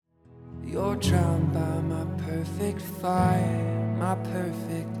You're drowned by my perfect fire, my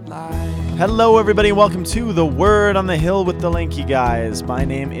perfect life. Hello, everybody, and welcome to The Word on the Hill with the Lanky Guys. My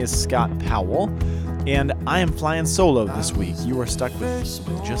name is Scott Powell, and I am flying solo this week. You are stuck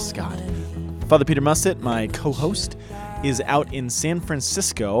with just Scott. Father Peter Musset, my co-host, is out in San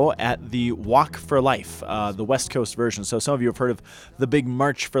Francisco at the Walk for Life, the West Coast version. So some of you have heard of the big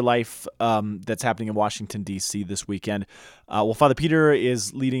March for Life that's happening in Washington, D.C. this weekend. Well, Father Peter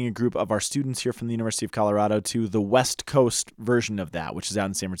is leading a group of our students here from the University of Colorado to the West Coast version of that, which is out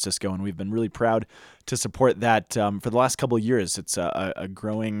in San Francisco, and we've been really proud to support that for the last couple of years. It's a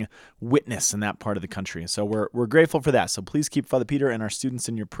growing witness in that part of the country, so we're grateful for that. So please keep Father Peter and our students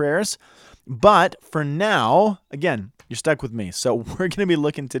in your prayers. But for now, again, you're stuck with me. So we're going to be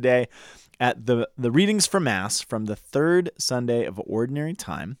looking today at the readings for Mass from the third Sunday of Ordinary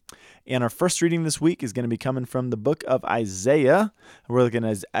Time. And our first reading this week is going to be coming from the book of Isaiah. We're looking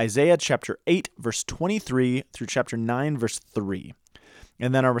at Isaiah chapter 8, verse 23 through chapter 9, verse 3.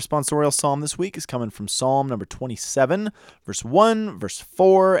 And then our responsorial psalm this week is coming from Psalm number 27, verse 1, verse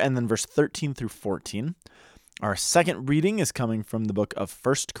 4, and then verse 13 through 14. Our second reading is coming from the book of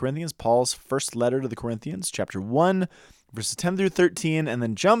 1 Corinthians, Paul's first letter to the Corinthians, chapter 1, verses 10 through 13, and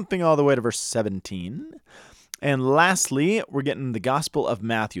then jumping all the way to verse 17. And lastly, we're getting the Gospel of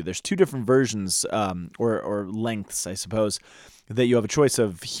Matthew. There's two different versions, or lengths, I suppose, that you have a choice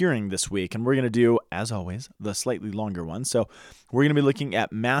of hearing this week. And we're going to do, as always, the slightly longer one. So we're going to be looking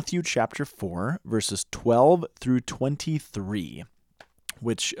at Matthew chapter 4, verses 12 through 23,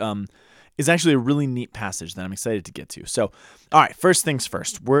 which is actually a really neat passage that I'm excited to get to. So, all right, first things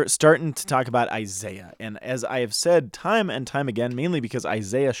first, we're starting to talk about Isaiah. And as I have said time and time again, mainly because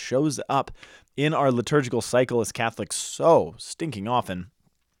Isaiah shows up in our liturgical cycle as Catholics so stinking often,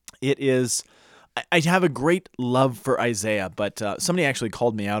 I have a great love for Isaiah, but somebody actually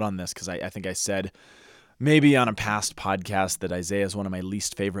called me out on this because I think I said maybe on a past podcast that Isaiah is one of my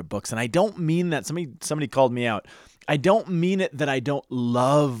least favorite books. And I don't mean that. Somebody called me out. I don't mean it that I don't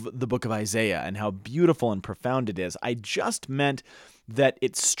love the book of Isaiah and how beautiful and profound it is. I just meant that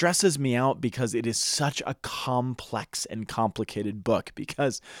it stresses me out because it is such a complex and complicated book.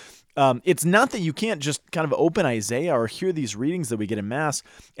 Because it's not that you can't just kind of open Isaiah or hear these readings that we get in Mass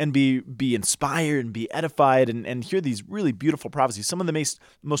and be inspired and be edified and hear these really beautiful prophecies. Some of the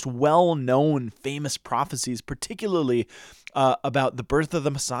most well-known, famous prophecies, particularly about the birth of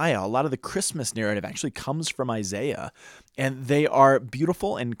the Messiah. A lot of the Christmas narrative actually comes from Isaiah, and they are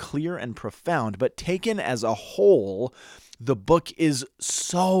beautiful and clear and profound, but taken as a whole, the book is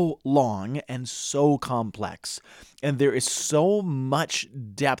so long and so complex, and there is so much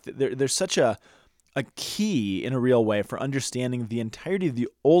depth. There's such a key in a real way for understanding the entirety of the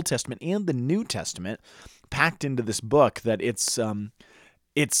Old Testament and the New Testament packed into this book that it's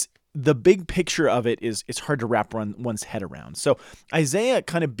the big picture of it is it's hard to wrap one's head around. So Isaiah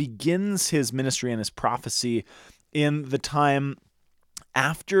kind of begins his ministry and his prophecy in the time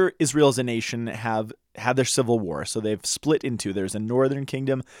after Israel as a nation have had their civil war. So they've split into, there's a northern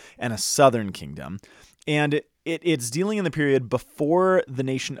kingdom and a southern kingdom. And it's dealing in the period before the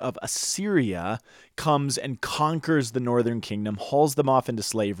nation of Assyria comes and conquers the northern kingdom, hauls them off into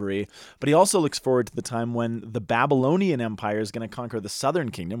slavery. But he also looks forward to the time when the Babylonian Empire is going to conquer the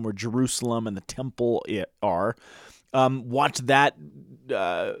southern kingdom, where Jerusalem and the temple are. Watch that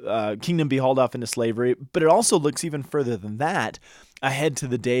kingdom be hauled off into slavery. But it also looks even further than that, ahead to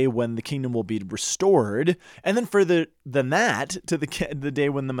the day when the kingdom will be restored, and then further than that to the day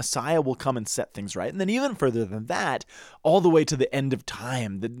when the Messiah will come and set things right, and then even further than that, all the way to the end of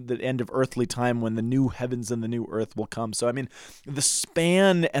time, the end of earthly time, when the new heavens and the new earth will come. So, I mean, the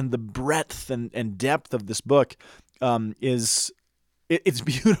span and the breadth and depth of this book it's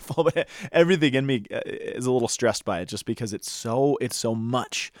beautiful, but everything in me is a little stressed by it just because it's so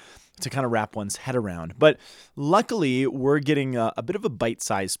much to kind of wrap one's head around. But luckily, we're getting a bit of a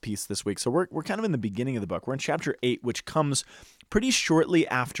bite-sized piece this week. So we're kind of in the beginning of the book. We're in chapter 8, which comes pretty shortly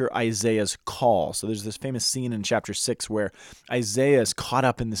after Isaiah's call. So there's this famous scene in chapter 6 where Isaiah is caught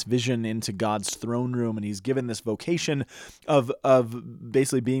up in this vision into God's throne room, and he's given this vocation of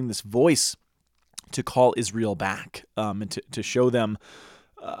basically being this voice to call Israel back, and to show them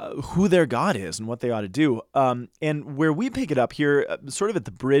who their God is and what they ought to do. And where we pick it up here, sort of at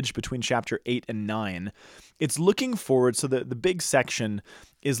the bridge between chapter 8 and 9, it's looking forward. So the big section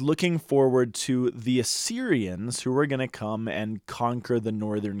is looking forward to the Assyrians who are going to come and conquer the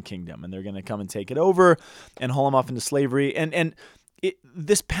northern kingdom. And they're going to come and take it over and haul them off into slavery. And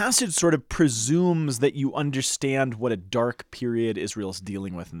this passage sort of presumes that you understand what a dark period Israel's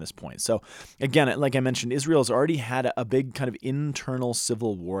dealing with in this point. So again, like I mentioned, Israel's already had a big kind of internal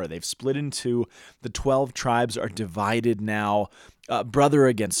civil war. They've split into the 12 tribes are divided now, brother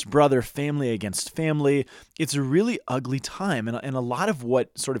against brother, family against family. It's a really ugly time. And a lot of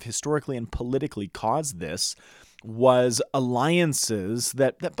what sort of historically and politically caused this was alliances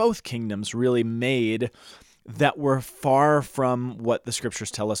that both kingdoms really made that were far from what the scriptures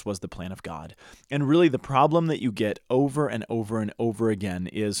tell us was the plan of God. And really the problem that you get over and over and over again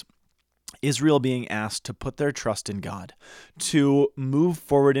is Israel being asked to put their trust in God, to move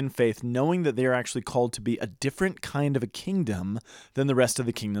forward in faith, knowing that they are actually called to be a different kind of a kingdom than the rest of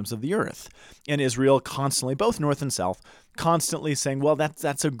the kingdoms of the earth. And Israel constantly, both north and south, constantly saying, well,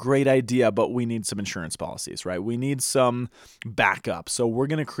 that's a great idea, but we need some insurance policies, right? We need some backup. So we're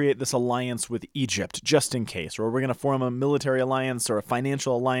going to create this alliance with Egypt just in case, or we're going to form a military alliance or a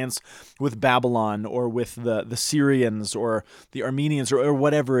financial alliance with Babylon or with the Syrians or the Armenians or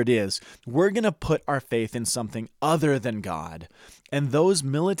whatever it is. We're going to put our faith in something other than God. And those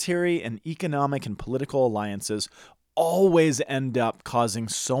military and economic and political alliances always end up causing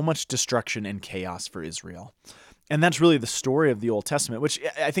so much destruction and chaos for Israel. And that's really the story of the Old Testament, which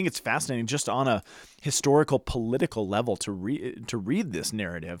I think it's fascinating just on a historical, political level to read this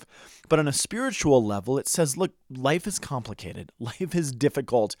narrative. But on a spiritual level, it says, look, life is complicated. Life is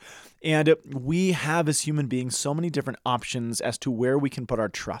difficult. And we have, as human beings, so many different options as to where we can put our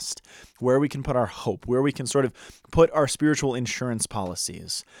trust, where we can put our hope, where we can sort of put our spiritual insurance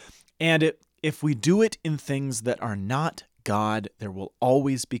policies. And if we do it in things that are not God, there will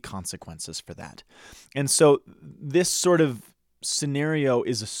always be consequences for that. And so this sort of scenario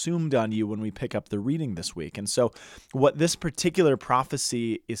is assumed on you when we pick up the reading this week. And so what this particular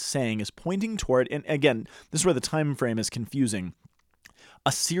prophecy is saying is pointing toward, and again, this is where the time frame is confusing.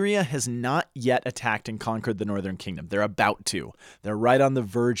 Assyria has not yet attacked and conquered the northern kingdom. They're about to. They're right on the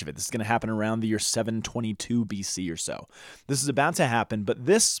verge of it. This is going to happen around the year 722 BC or so. This is about to happen, but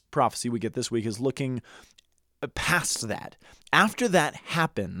this prophecy we get this week is looking past that. After that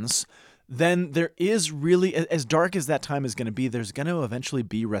happens, then there is really, as dark as that time is going to be, there's going to eventually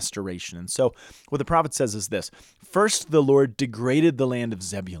be restoration. And so what the prophet says is this: first, the Lord degraded the land of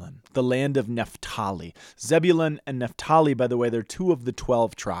Zebulun, the land of Naphtali. Zebulun and Naphtali, by the way, they're two of the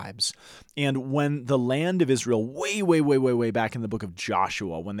 12 tribes. And when the land of Israel, way back in the book of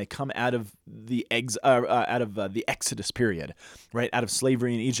Joshua, when they come out of the Exodus period, right, out of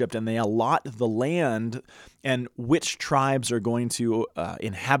slavery in Egypt, and they allot the land and which tribes are going to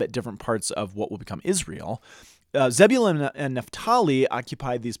inhabit different parts of what will become Israel, Zebulun and Naphtali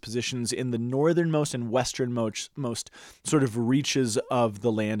occupied these positions in the northernmost and westernmost sort of reaches of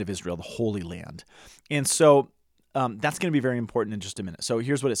the land of Israel, the Holy Land. And so that's going to be very important in just a minute. So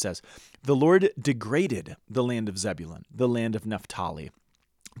here's what it says. The Lord degraded the land of Zebulun, the land of Naphtali.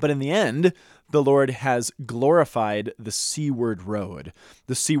 But in the end, the Lord has glorified the seaward road.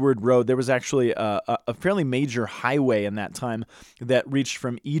 The seaward road, there was actually a fairly major highway in that time that reached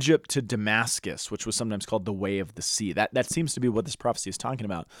from Egypt to Damascus, which was sometimes called the Way of the Sea. That seems to be what this prophecy is talking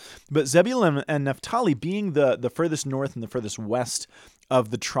about. But Zebulun and Naphtali, being the furthest north and the furthest west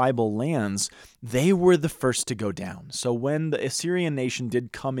of the tribal lands, they were the first to go down. So when the Assyrian nation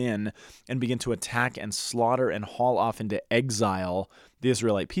did come in and begin to attack and slaughter and haul off into exile the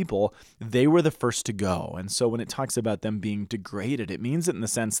Israelite people, they were the first to go. And so when it talks about them being degraded, it means it in the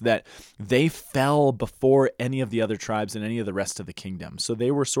sense that they fell before any of the other tribes and any of the rest of the kingdom. So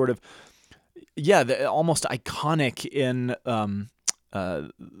they were sort of, almost iconic in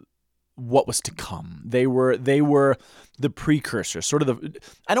what was to come. They were the precursor, sort of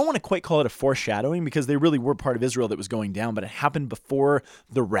I don't want to quite call it a foreshadowing, because they really were part of Israel that was going down, but it happened before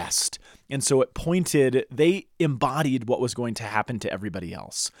the rest. And so they embodied what was going to happen to everybody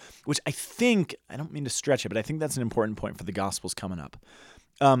else, which I don't mean to stretch it, but I think that's an important point for the Gospels coming up.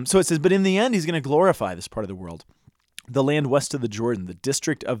 So it says, but in the end, he's going to glorify this part of the world. The land west of the Jordan, the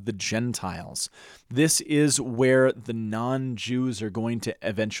district of the Gentiles. This is where the non-Jews are going to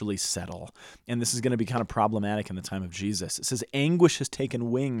eventually settle. And this is going to be kind of problematic in the time of Jesus. It says, anguish has taken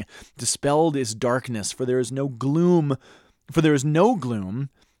wing, dispelled is darkness, for there is no gloom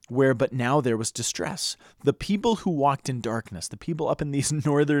where but now there was distress. The people who walked in darkness, the people up in these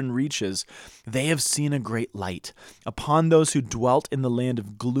northern reaches, they have seen a great light. Upon those who dwelt in the land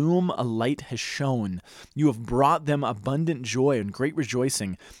of gloom, a light has shone. You have brought them abundant joy and great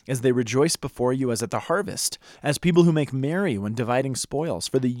rejoicing, as they rejoice before you as at the harvest, as people who make merry when dividing spoils.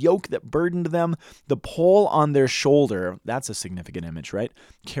 For the yoke that burdened them, the pole on their shoulder, that's a significant image, right?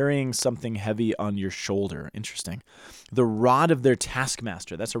 Carrying something heavy on your shoulder. Interesting. The rod of their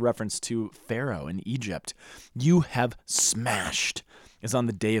taskmaster, that's a reference to Pharaoh in Egypt, you have smashed, is on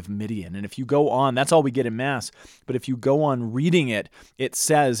the day of Midian. And if you go on, that's all we get in Mass, but if you go on reading it, it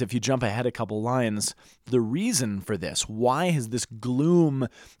says, if you jump ahead a couple lines, the reason for this, why has this gloom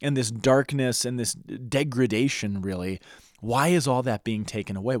and this darkness and this degradation really, why is all that being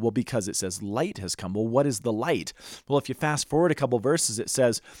taken away? Well, because it says light has come. Well, what is the light? Well, if you fast forward a couple verses, it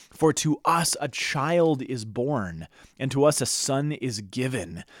says, for to us a child is born, and to us a son is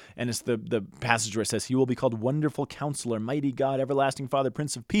given. And it's the passage where it says, he will be called Wonderful Counselor, Mighty God, Everlasting Father,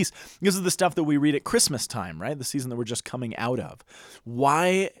 Prince of Peace. This is the stuff that we read at Christmas time, right? The season that we're just coming out of.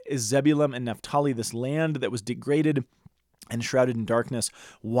 Why is Zebulun and Naphtali, this land that was degraded and shrouded in darkness,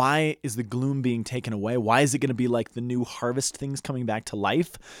 why is the gloom being taken away? Why is it going to be like the new harvest things coming back to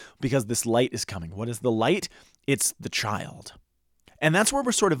life? Because this light is coming. What is the light? It's the child. And that's where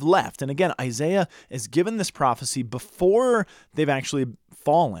we're sort of left. And again, Isaiah is given this prophecy before they've actually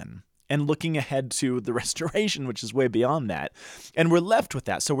fallen and looking ahead to the restoration, which is way beyond that. And we're left with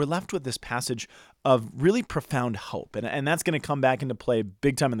that. So we're left with this passage of really profound hope. And that's going to come back into play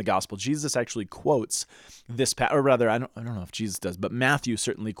big time in the gospel. Jesus actually quotes this, or rather, I don't know if Jesus does, but Matthew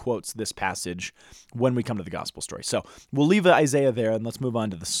certainly quotes this passage when we come to the gospel story. So we'll leave Isaiah there and let's move on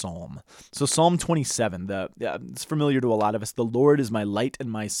to the Psalm. So Psalm 27, it's familiar to a lot of us. The Lord is my light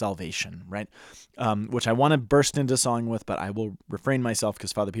and my salvation, right? Which I want to burst into song with, but I will refrain myself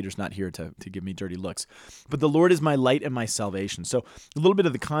because Father Peter's not here to give me dirty looks. But the Lord is my light and my salvation. So a little bit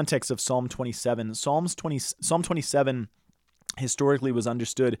of the context of Psalm 27. Psalm 27 historically was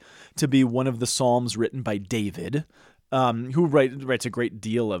understood to be one of the psalms written by David, who writes a great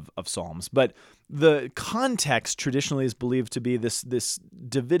deal of psalms. But the context traditionally is believed to be this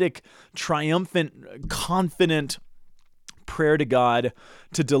Davidic, triumphant, confident prayer to God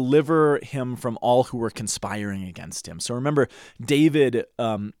to deliver him from all who were conspiring against him. So remember, David,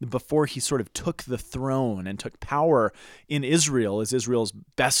 before he sort of took the throne and took power in Israel as Israel's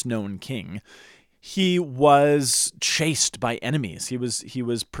best-known king, he was chased by enemies. He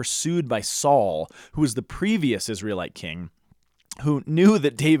was pursued by Saul, who was the previous Israelite king, who knew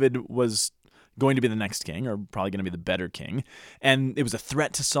that David was going to be the next king, or probably going to be the better king. And it was a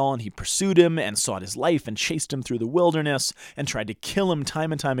threat to Saul, and he pursued him and sought his life and chased him through the wilderness and tried to kill him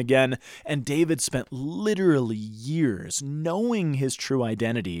time and time again. And David spent literally years knowing his true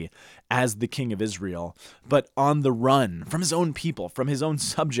identity as the king of Israel, but on the run from his own people, from his own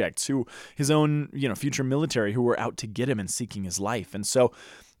subjects, his own future military who were out to get him and seeking his life. And so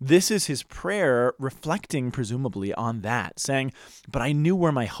this is his prayer, reflecting presumably on that, saying, but I knew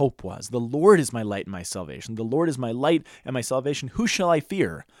where my hope was. The Lord is my light and my salvation. The Lord is my light and my salvation. Who shall I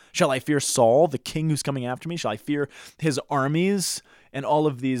fear? Shall I fear Saul, the king who's coming after me? Shall I fear his armies and all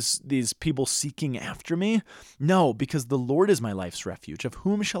of these people seeking after me? No, because the Lord is my life's refuge. Of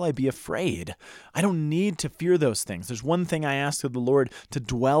whom shall I be afraid? I don't need to fear those things. There's one thing I ask of the Lord, to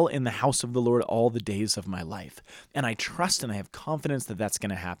dwell in the house of the Lord all the days of my life. And I trust and I have confidence that that's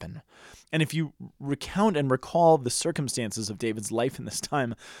going to happen. And if you recount and recall the circumstances of David's life in this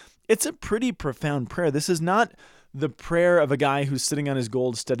time, it's a pretty profound prayer. This is not the prayer of a guy who's sitting on his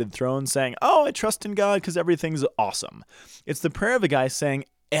gold-studded throne saying, oh, I trust in God because everything's awesome. It's the prayer of a guy saying,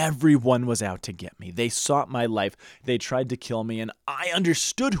 everyone was out to get me. They sought my life. They tried to kill me, and I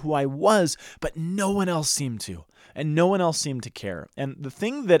understood who I was, but no one else seemed to, and no one else seemed to care. And the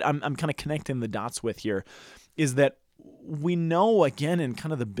thing that I'm kind of connecting the dots with here is that we know, again, in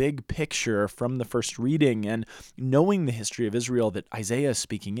kind of the big picture from the first reading and knowing the history of Israel that Isaiah is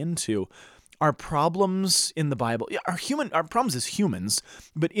speaking into, our problems in the Bible, our problems as humans,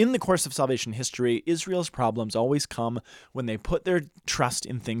 but in the course of salvation history, Israel's problems always come when they put their trust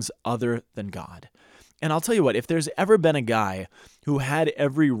in things other than God. And I'll tell you what, if there's ever been a guy who had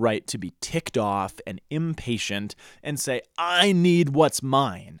every right to be ticked off and impatient and say, I need what's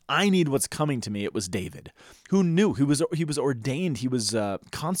mine, I need what's coming to me, it was David, who knew he was ordained, he was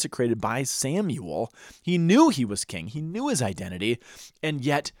consecrated by Samuel. He knew he was king, he knew his identity, and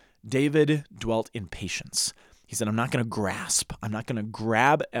yet David dwelt in patience. He said, I'm not going to grasp. I'm not going to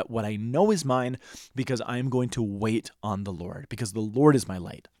grab at what I know is mine because I'm going to wait on the Lord, because the Lord is my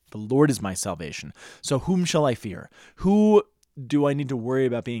light. The Lord is my salvation. So whom shall I fear? Who do I need to worry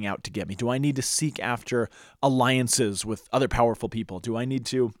about being out to get me? Do I need to seek after alliances with other powerful people? Do I need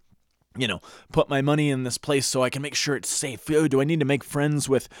to put my money in this place so I can make sure it's safe? Do I need to make friends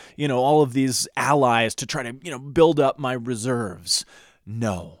with, all of these allies to try to, build up my reserves?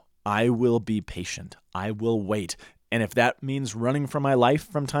 No, I will be patient. I will wait. And if that means running from my life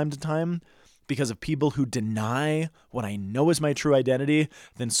from time to time because of people who deny what I know is my true identity,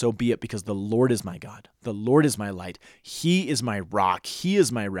 then so be it, because the Lord is my God. The Lord is my light. He is my rock. He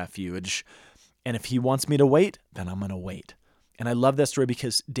is my refuge. And if he wants me to wait, then I'm going to wait. And I love that story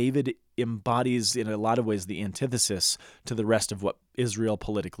because David embodies in a lot of ways the antithesis to the rest of what Israel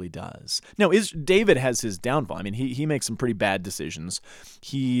politically does. Now, David has his downfall. I mean, he makes some pretty bad decisions.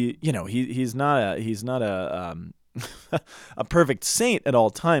 He's not a a perfect saint at all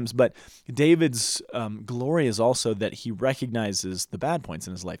times, but David's glory is also that he recognizes the bad points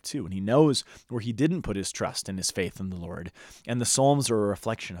in his life too, and he knows where he didn't put his trust and his faith in the Lord, and the Psalms are a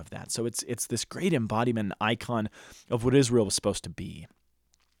reflection of that. So it's this great embodiment and icon of what Israel was supposed to be.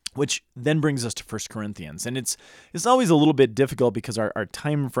 Which then brings us to 1 Corinthians. And it's always a little bit difficult because our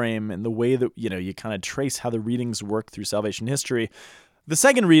time frame and the way that you kind of trace how the readings work through salvation history. The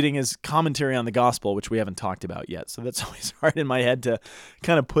second reading is commentary on the gospel, which we haven't talked about yet. So that's always hard in my head to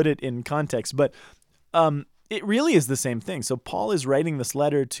kind of put it in context. But it really is the same thing. So Paul is writing this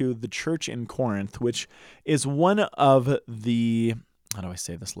letter to the church in Corinth, which is one of the, how do I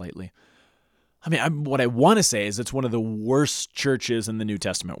say this lightly? I mean, what I want to say is it's one of the worst churches in the New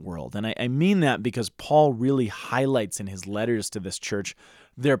Testament world. And I mean that because Paul really highlights in his letters to this church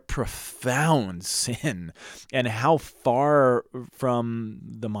their profound sin and how far from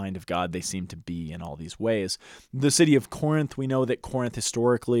the mind of God they seem to be in all these ways. The city of Corinth, we know that Corinth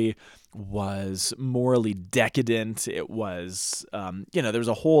historically was morally decadent. It was, there was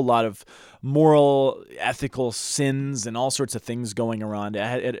a whole lot of moral, ethical sins and all sorts of things going around. It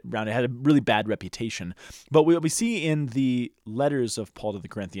had a really bad reputation. But what we see in the letters of Paul to the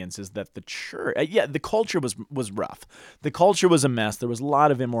Corinthians is that the church, the culture was rough. The culture was a mess. There was a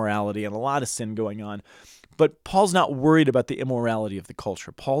lot of immorality and a lot of sin going on. But Paul's not worried about the immorality of the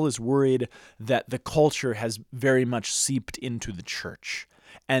culture. Paul is worried that the culture has very much seeped into the church.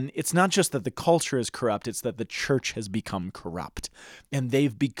 And it's not just that the culture is corrupt, it's that the church has become corrupt. And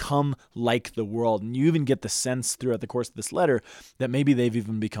they've become like the world. And you even get the sense throughout the course of this letter that maybe they've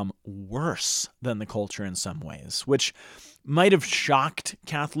even become worse than the culture in some ways, which might have shocked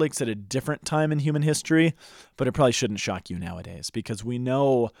Catholics at a different time in human history, but it probably shouldn't shock you nowadays because we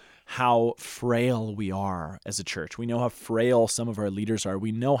know how frail we are as a church. We know how frail some of our leaders are.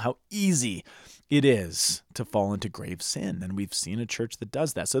 We know how easy it is to fall into grave sin, and we've seen a church that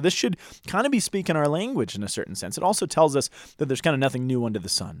does that. So this should kind of be speaking our language in a certain sense. It also tells us that there's kind of nothing new under the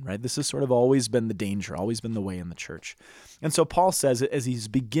sun, right? This has sort of always been the danger, always been the way in the church. And so Paul says, as he's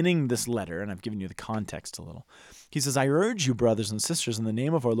beginning this letter, and I've given you the context a little, he says, I urge you, brothers and sisters, in the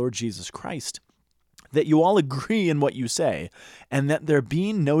name of our Lord Jesus Christ, that you all agree in what you say, and that there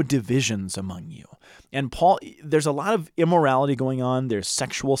be no divisions among you. And Paul, there's a lot of immorality going on. There's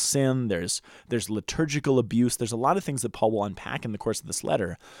sexual sin. There's liturgical abuse. There's a lot of things that Paul will unpack in the course of this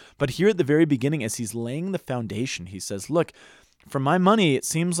letter. But here at the very beginning, as he's laying the foundation, he says, look, for my money, it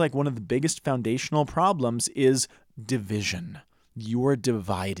seems like one of the biggest foundational problems is division. You're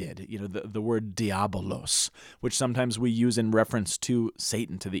divided. The word diabolos, which sometimes we use in reference to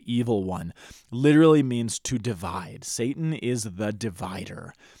Satan, to the evil one, literally means to divide. Satan is the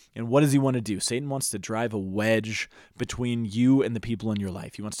divider. And what does he want to do? Satan wants to drive a wedge between you and the people in your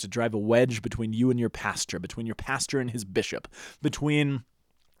life. He wants to drive a wedge between you and your pastor, between your pastor and his bishop, between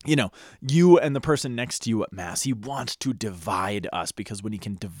you and the person next to you at Mass. He wants to divide us because when he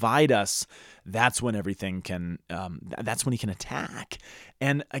can divide us, that's when everything can, that's when he can attack.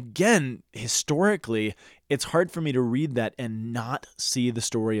 And again, historically, it's hard for me to read that and not see the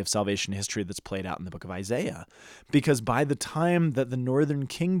story of salvation history that's played out in the book of Isaiah. Because by the time that the northern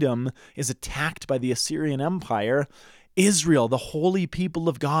kingdom is attacked by the Assyrian Empire, Israel, the holy people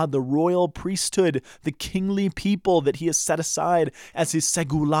of God, the royal priesthood, the kingly people that he has set aside as his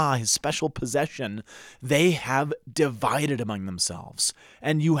segulah, his special possession, they have divided among themselves.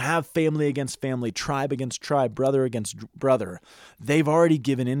 And you have family against family, tribe against tribe, brother against brother. They've already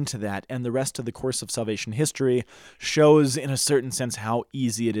given in to that, and the rest of the course of salvation history shows, in a certain sense, how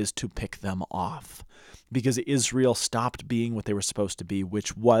easy it is to pick them off. Because Israel stopped being what they were supposed to be,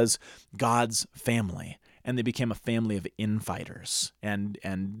 which was God's family. and they became a family of infighters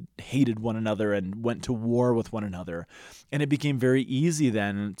and hated one another and went to war with one another. And it became very easy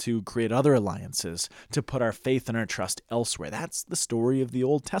then to create other alliances, to put our faith and our trust elsewhere. That's the story of the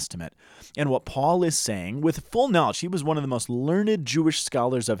Old Testament. And what Paul is saying, with full knowledge, he was one of the most learned Jewish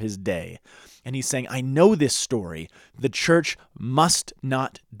scholars of his day. And he's saying, I know this story. The church must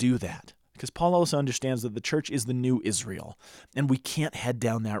not do that. Because Paul also understands that the church is the new Israel, and we can't head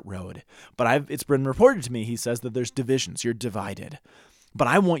down that road. But it's been reported to me, he says, that there's divisions. You're divided. But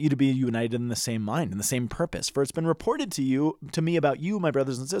I want you to be united in the same mind, in the same purpose. For it's been reported to me about you, my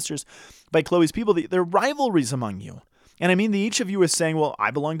brothers and sisters, by Chloe's people, that there are rivalries among you. And I mean that each of you is saying, well, I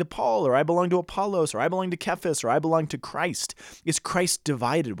belong to Paul, or I belong to Apollos, or I belong to Cephas, or I belong to Christ. Is Christ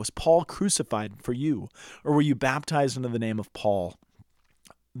divided? Was Paul crucified for you? Or were you baptized into the name of Paul?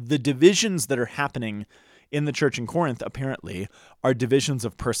 The divisions that are happening in the church in Corinth, apparently, are divisions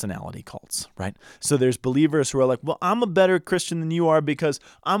of personality cults, right? So there's believers who are like, well, I'm a better Christian than you are because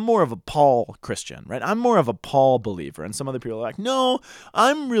I'm more of a Paul Christian, right? I'm more of a Paul believer. And some other people are like, no,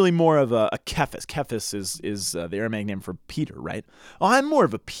 I'm really more of a Cephas. Cephas is the Aramaic name for Peter, right? Oh, I'm more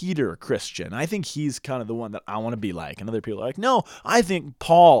of a Peter Christian. I think he's kind of the one that I want to be like. And other people are like, no, I think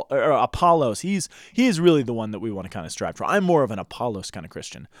Paul or Apollos, he's really the one that we want to kind of strive for. I'm more of an Apollos kind of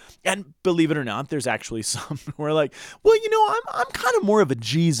Christian. And believe it or not, there's actually some who are like, well, I'm kind of more of a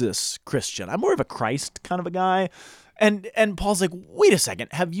Jesus Christian. I'm more of a Christ kind of a guy. And Paul's like, wait a second,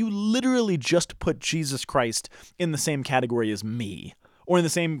 have you literally just put Jesus Christ in the same category as me? Or in the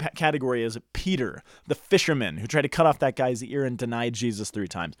same category as Peter, the fisherman who tried to cut off that guy's ear and denied Jesus 3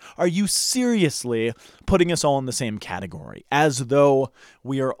 times? Are you seriously putting us all in the same category, as though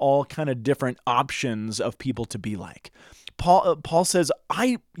we are all kind of different options of people to be like? Paul says,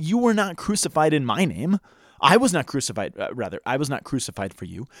 you were not crucified in my name. I was not crucified, I was not crucified for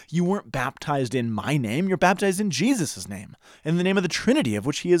you. You weren't baptized in my name. You're baptized in Jesus' name, in the name of the Trinity of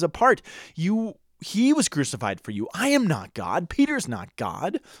which he is a part. He was crucified for you. I am not God. Peter's not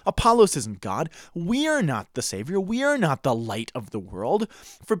God. Apollos isn't God. We are not the Savior. We are not the light of the world.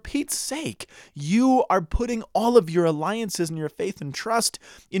 For Pete's sake, you are putting all of your alliances and your faith and trust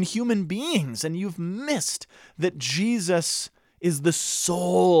in human beings, and you've missed that Jesus is the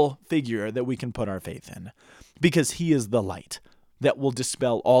sole figure that we can put our faith in, because he is the light that will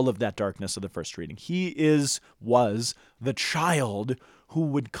dispel all of that darkness of the first reading. He was the child who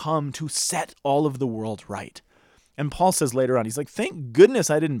would come to set all of the world right. And Paul says later on, he's like, thank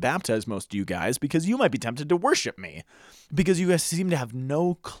goodness I didn't baptize most of you guys, because you might be tempted to worship me, because you guys seem to have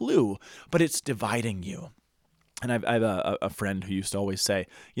no clue, but it's dividing you. And I have a friend who used to always say,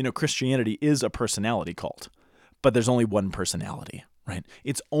 Christianity is a personality cult, but there's only one personality. Right?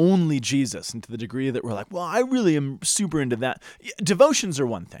 It's only Jesus, and to the degree that we're like, well, I really am super into that. Devotions are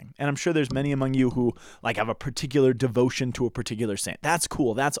one thing, and I'm sure there's many among you who have a particular devotion to a particular saint. That's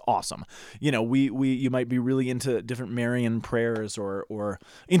cool. That's awesome. You might be really into different Marian prayers, or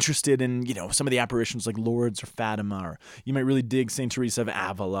interested in some of the apparitions like Lourdes or Fatima, or you might really dig Saint Teresa of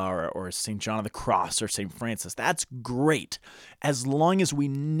Avila or Saint John of the Cross or Saint Francis. That's great, as long as we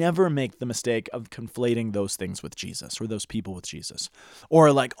never make the mistake of conflating those things with Jesus, or those people with Jesus.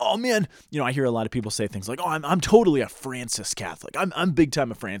 Or like, oh man, I hear a lot of people say things like, oh, I'm totally a Francis Catholic. I'm big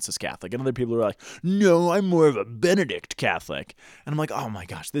time a Francis Catholic. And other people are like, no, I'm more of a Benedict Catholic. And I'm like, oh my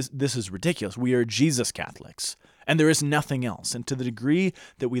gosh, this is ridiculous. We are Jesus Catholics, and there is nothing else. And to the degree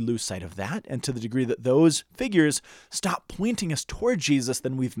that we lose sight of that, and to the degree that those figures stop pointing us toward Jesus,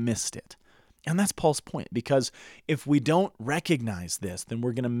 then we've missed it. And that's Paul's point, because if we don't recognize this, then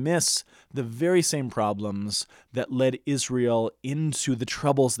we're going to miss the very same problems that led Israel into the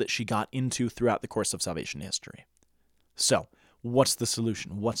troubles that she got into throughout the course of salvation history. So, what's the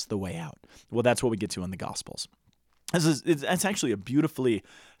solution? What's the way out? Well, that's what we get to in the Gospels. It's actually a beautifully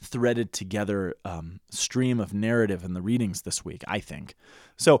threaded together stream of narrative in the readings this week, I think.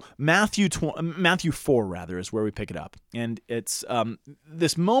 So Matthew 4, rather, is where we pick it up. And it's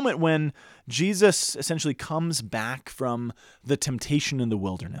this moment when Jesus essentially comes back from the temptation in the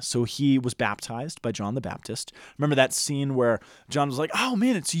wilderness. So he was baptized by John the Baptist. Remember that scene where John was like, oh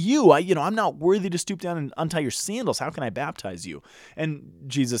man, it's you. I'm not worthy to stoop down and untie your sandals. How can I baptize you? And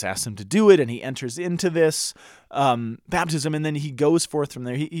Jesus asks him to do it, and he enters into this baptism, and then he goes forth from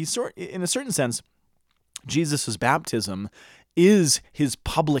there. In a certain sense, Jesus' baptism is his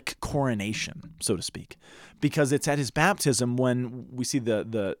public coronation, so to speak, because it's at his baptism when we see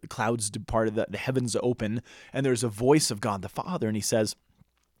the clouds departed, the heavens open, and there's a voice of God the Father, and he says,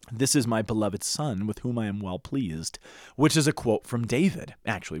 "This is my beloved Son, with whom I am well pleased," which is a quote from David.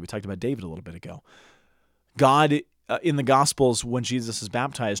 Actually, we talked about David a little bit ago. God in the Gospels, when Jesus is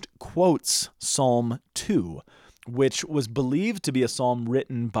baptized, quotes Psalm 2, which was believed to be a psalm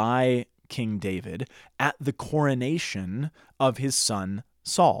written by King David at the coronation of his son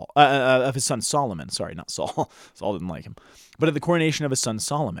Solomon. Sorry, not Saul. Saul didn't like him. But at the coronation of his son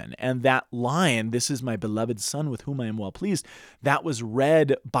Solomon. And that line, "This is my beloved son with whom I am well pleased," that was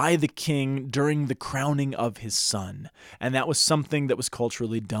read by the king during the crowning of his son. And that was something that was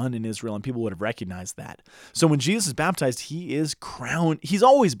culturally done in Israel, and people would have recognized that. So when Jesus is baptized, he is crowned. He's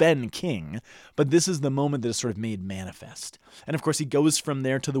always been king, but this is the moment that is sort of made manifest. And of course, he goes from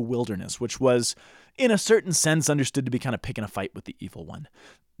there to the wilderness, which was, in a certain sense, understood to be kind of picking a fight with the evil one.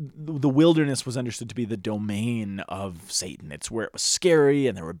 The wilderness was understood to be the domain of Satan. It's where it was scary,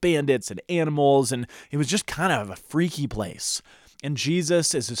 and there were bandits and animals, and it was just kind of a freaky place. And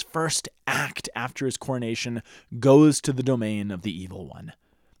Jesus, as his first act after his coronation, goes to the domain of the evil one.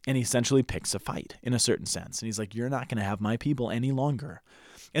 And he essentially picks a fight, in a certain sense. And he's like, "You're not going to have my people any longer."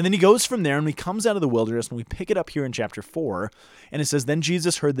 And then he goes from there, and he comes out of the wilderness, and we pick it up here in chapter 4, and it says, "Then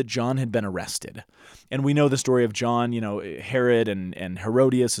Jesus heard that John had been arrested." And we know the story of John, Herod and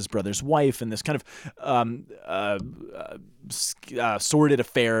Herodias, his brother's wife, and this kind of sordid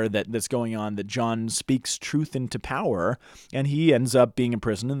affair that's going on, that John speaks truth into power, and he ends up being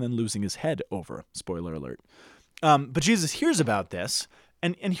imprisoned and then losing his head over. Spoiler alert. But Jesus hears about this,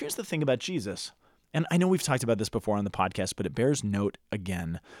 and here's the thing about Jesus. And I know we've talked about this before on the podcast, but it bears note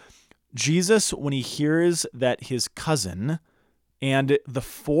again. Jesus, when he hears that his cousin and the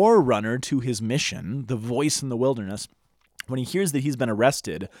forerunner to his mission, the voice in the wilderness, when he hears that he's been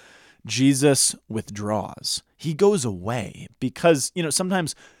arrested, Jesus withdraws. He goes away because,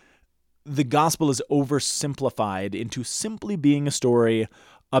 sometimes the gospel is oversimplified into simply being a story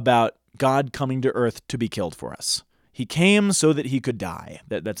about God coming to earth to be killed for us. He came so that he could die.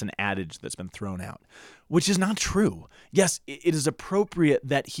 That's an adage that's been thrown out, which is not true. Yes, it is appropriate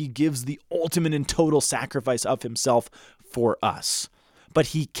that he gives the ultimate and total sacrifice of himself for us. But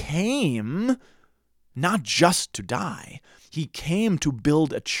he came not just to die. He came to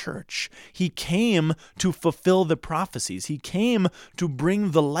build a church. He came to fulfill the prophecies. He came to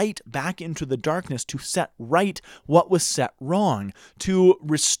bring the light back into the darkness, to set right what was set wrong, to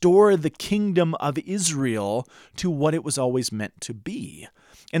restore the kingdom of Israel to what it was always meant to be.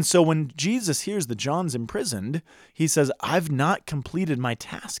 And so when Jesus hears that John's imprisoned, he says, "I've not completed my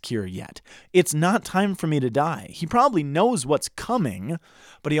task here yet. It's not time for me to die." He probably knows what's coming,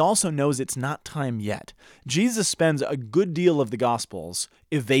 but he also knows it's not time yet. Jesus spends a good deal of the Gospels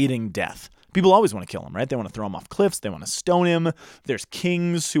evading death. People always want to kill him, right? They want to throw him off cliffs. They want to stone him. There's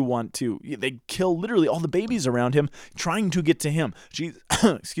kings who they kill literally all the babies around him, trying to get to him.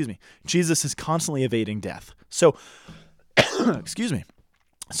 Jesus is constantly evading death. So,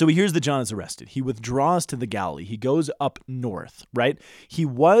 So he hears that John is arrested. He withdraws to the Galilee. He goes up north, right? He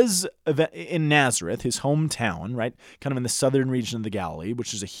was in Nazareth, his hometown, right? Kind of in the southern region of the Galilee,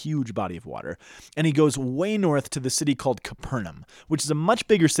 which is a huge body of water. And he goes way north to the city called Capernaum, which is a much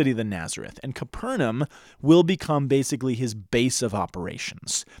bigger city than Nazareth. And Capernaum will become basically his base of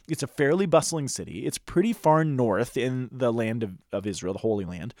operations. It's a fairly bustling city. It's pretty far north in the land of Israel, the Holy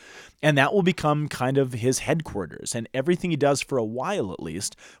Land. And that will become kind of his headquarters. And everything he does, for a while at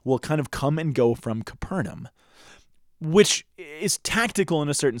least, will kind of come and go from Capernaum, which is tactical in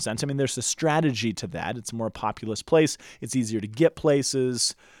a certain sense. I mean, there's a strategy to that. It's a more populous place. It's easier to get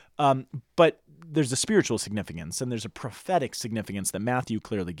places. But there's a spiritual significance, and there's a prophetic significance that Matthew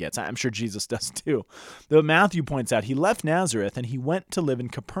clearly gets. I'm sure Jesus does too. Though Matthew points out he left Nazareth and he went to live in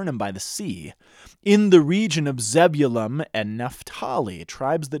Capernaum by the sea, in the region of Zebulun and Naphtali,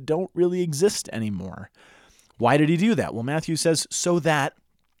 tribes that don't really exist anymore. Why did he do that? Well, Matthew says, so that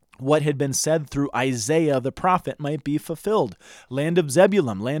what had been said through Isaiah the prophet might be fulfilled. Land of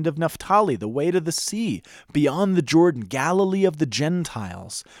Zebulun, land of Naphtali, the way to the sea, beyond the Jordan, Galilee of the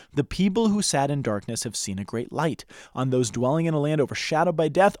Gentiles. The people who sat in darkness have seen a great light. On those dwelling in a land overshadowed by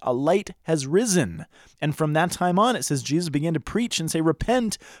death, a light has risen. And from that time on, it says Jesus began to preach and say,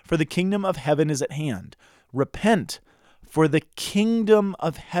 "Repent, for the kingdom of heaven is at hand." Repent, for the kingdom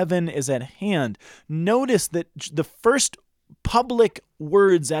of heaven is at hand. Notice that the first public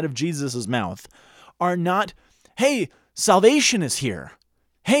words out of Jesus' mouth are not, "Hey, salvation is here.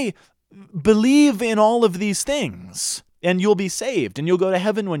 Hey, believe in all of these things and you'll be saved and you'll go to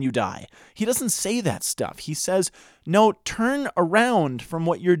heaven when you die." He doesn't say that stuff. He says, no, turn around from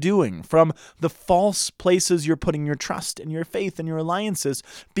what you're doing, from the false places you're putting your trust and your faith and your alliances,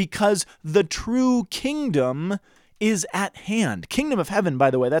 because the true kingdom is at hand. Kingdom of heaven, by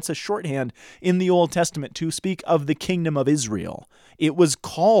the way, that's a shorthand in the Old Testament to speak of the kingdom of Israel. It was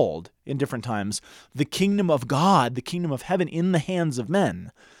called, in different times, the kingdom of God, the kingdom of heaven in the hands of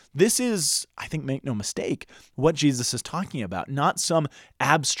men. This is, I think, make no mistake, what Jesus is talking about. Not some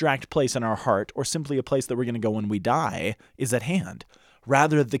abstract place in our heart or simply a place that we're going to go when we die is at hand.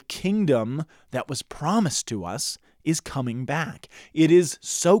 Rather, the kingdom that was promised to us is coming back. It is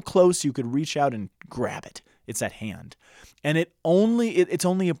so close you could reach out and grab it. It's at hand. And it's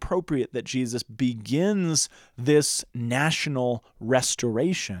only appropriate that Jesus begins this national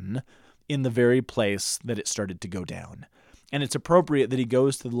restoration in the very place that it started to go down. And it's appropriate that he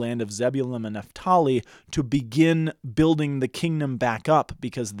goes to the land of Zebulun and Naphtali to begin building the kingdom back up,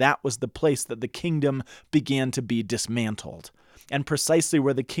 because that was the place that the kingdom began to be dismantled. And precisely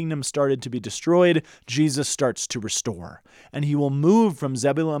where the kingdom started to be destroyed, Jesus starts to restore. And he will move from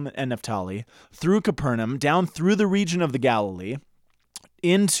Zebulun and Naphtali through Capernaum, down through the region of the Galilee,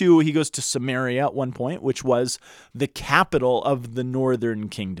 he goes to Samaria at one point, which was the capital of the northern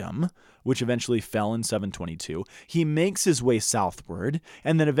kingdom, which eventually fell in 722. He makes his way southward,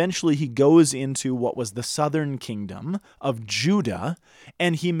 and then eventually he goes into what was the southern kingdom of Judah,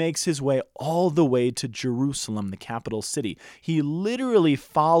 and he makes his way all the way to Jerusalem, the capital city. He literally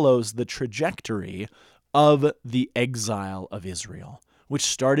follows the trajectory of the exile of Israel, which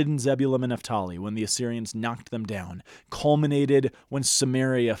started in Zebulun and Naphtali when the Assyrians knocked them down, culminated when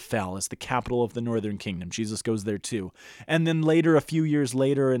Samaria fell as the capital of the northern kingdom. Jesus goes there too. And then later, a few years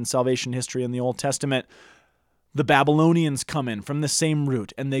later in salvation history in the Old Testament, the Babylonians come in from the same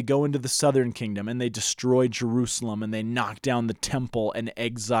route, and they go into the southern kingdom, and they destroy Jerusalem, and they knock down the temple, and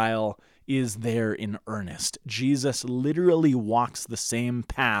exile is there in earnest. Jesus literally walks the same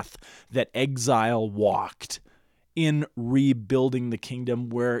path that exile walked in rebuilding the kingdom,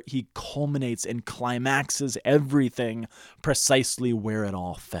 where he culminates and climaxes everything precisely where it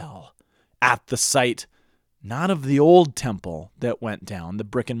all fell. At the site, not of the old temple that went down, the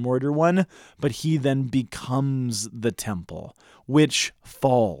brick and mortar one, but he then becomes the temple, which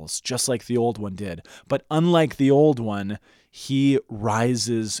falls just like the old one did. But unlike the old one, he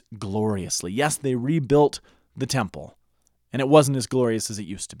rises gloriously. Yes, they rebuilt the temple, and it wasn't as glorious as it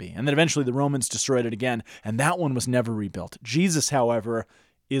used to be. And then eventually the Romans destroyed it again, and that one was never rebuilt. Jesus, however,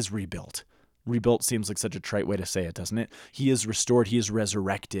 is rebuilt. Rebuilt seems like such a trite way to say it, doesn't it? He is restored. He is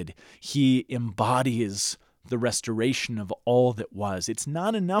resurrected. He embodies the restoration of all that was. It's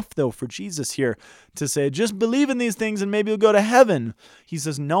not enough, though, for Jesus here to say, just believe in these things and maybe you'll go to heaven. He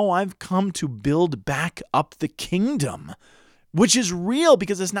says, no, I've come to build back up the kingdom, which is real,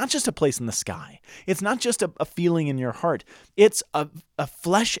 because it's not just a place in the sky. It's not just a feeling in your heart. It's a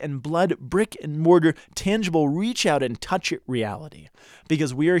flesh and blood, brick and mortar, tangible, reach out and touch it reality.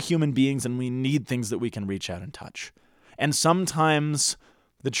 Because we are human beings and we need things that we can reach out and touch. And sometimes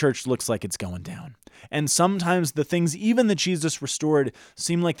the church looks like it's going down. And sometimes the things even that Jesus restored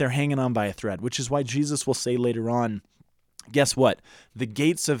seem like they're hanging on by a thread, which is why Jesus will say later on, guess what? The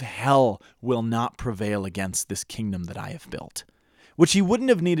gates of hell will not prevail against this kingdom that I have built. Which he wouldn't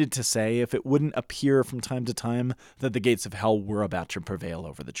have needed to say if it wouldn't appear from time to time that the gates of hell were about to prevail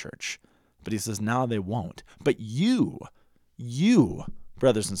over the church. But he says, no, they won't. But you,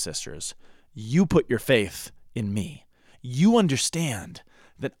 brothers and sisters, you put your faith in me. You understand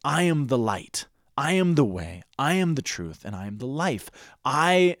that I am the light. I am the way, I am the truth, and I am the life.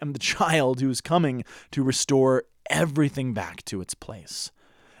 I am the child who is coming to restore everything back to its place.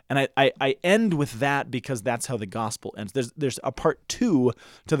 And I end with that because that's how the gospel ends. There's a part 2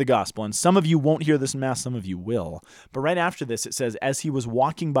 to the gospel, and some of you won't hear this in Mass, some of you will. But right after this, it says, as he was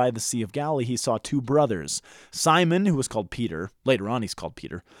walking by the Sea of Galilee, he saw 2 brothers, Simon, who was called Peter, later on he's called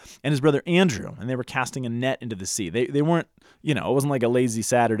Peter, and his brother Andrew, and they were casting a net into the sea. They weren't, it wasn't like a lazy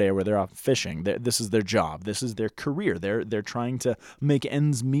Saturday where they're off fishing. This is their job. This is their career. They're trying to make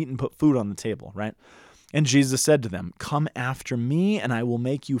ends meet and put food on the table, right? And Jesus said to them, come after me, and I will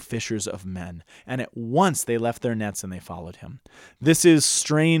make you fishers of men. And at once they left their nets and they followed him. This is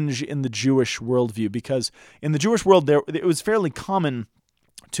strange in the Jewish worldview, because in the Jewish world, it was fairly common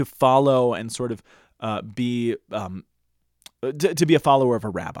to follow and sort of be a follower of a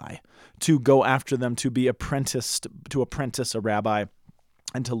rabbi, to go after them, to apprentice a rabbi,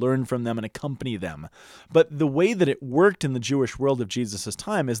 and to learn from them and accompany them. But the way that it worked in the Jewish world of Jesus'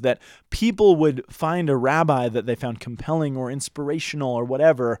 time is that people would find a rabbi that they found compelling or inspirational or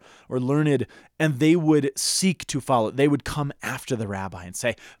whatever, or learned, and they would seek to follow. They would come after the rabbi and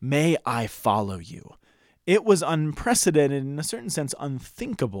say, may I follow you? It was unprecedented, in a certain sense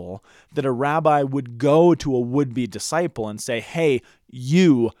unthinkable, that a rabbi would go to a would-be disciple and say, hey,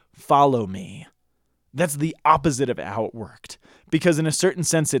 you follow me. That's the opposite of how it worked. Because in a certain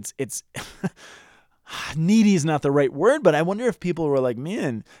sense, it's needy is not the right word, but I wonder if people were like,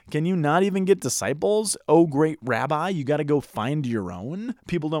 man, can you not even get disciples? Oh, great rabbi, you got to go find your own.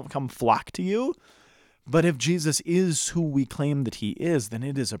 People don't come flock to you. But if Jesus is who we claim that he is, then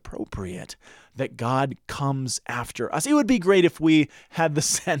it is appropriate that God comes after us. It would be great if we had the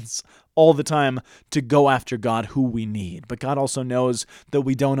sense all the time to go after God who we need. But God also knows that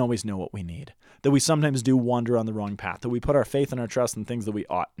we don't always know what we need, that we sometimes do wander on the wrong path, that we put our faith and our trust in things that we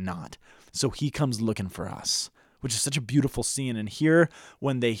ought not. So he comes looking for us, which is such a beautiful scene. And here,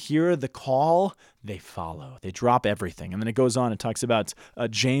 when they hear the call, they follow. They drop everything. And then it goes on and talks about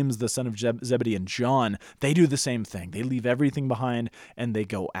James, the son of Zebedee, and John. They do the same thing. They leave everything behind and they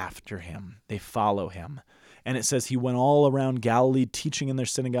go after him. They follow him. And it says he went all around Galilee, teaching in their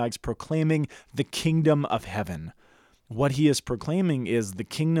synagogues, proclaiming the kingdom of heaven. What he is proclaiming is the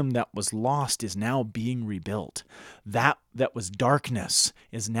kingdom that was lost is now being rebuilt. That was darkness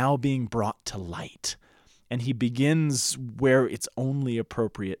is now being brought to light. And he begins where it's only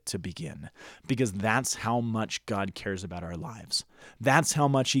appropriate to begin, because that's how much God cares about our lives. That's how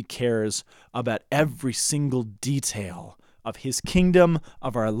much he cares about every single detail of his kingdom,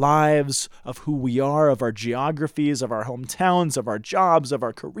 of our lives, of who we are, of our geographies, of our hometowns, of our jobs, of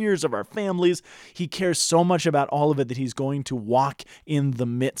our careers, of our families. He cares so much about all of it that he's going to walk in the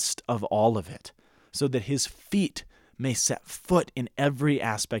midst of all of it so that his feet may set foot in every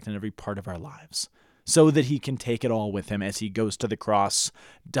aspect and every part of our lives, so that he can take it all with him as he goes to the cross,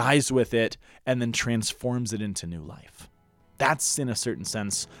 dies with it, and then transforms it into new life. That's, in a certain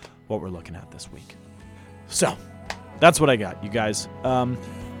sense, what we're looking at this week. So, that's what I got, you guys.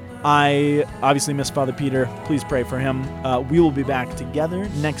 I obviously miss Father Peter. Please pray for him. We will be back together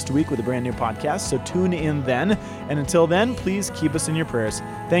next week with a brand new podcast, so tune in then. And until then, please keep us in your prayers.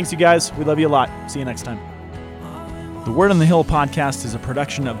 Thanks, you guys. We love you a lot. See you next time. The Word on the Hill podcast is a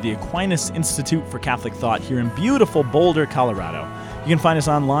production of the Aquinas Institute for Catholic Thought here in beautiful Boulder, Colorado. You can find us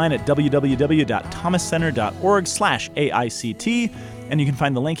online at www.thomascenter.org/AICT, and you can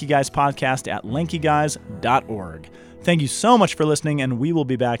find the Lanky Guys podcast at lankyguys.org. Thank you so much for listening, and we will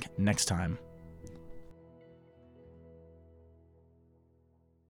be back next time.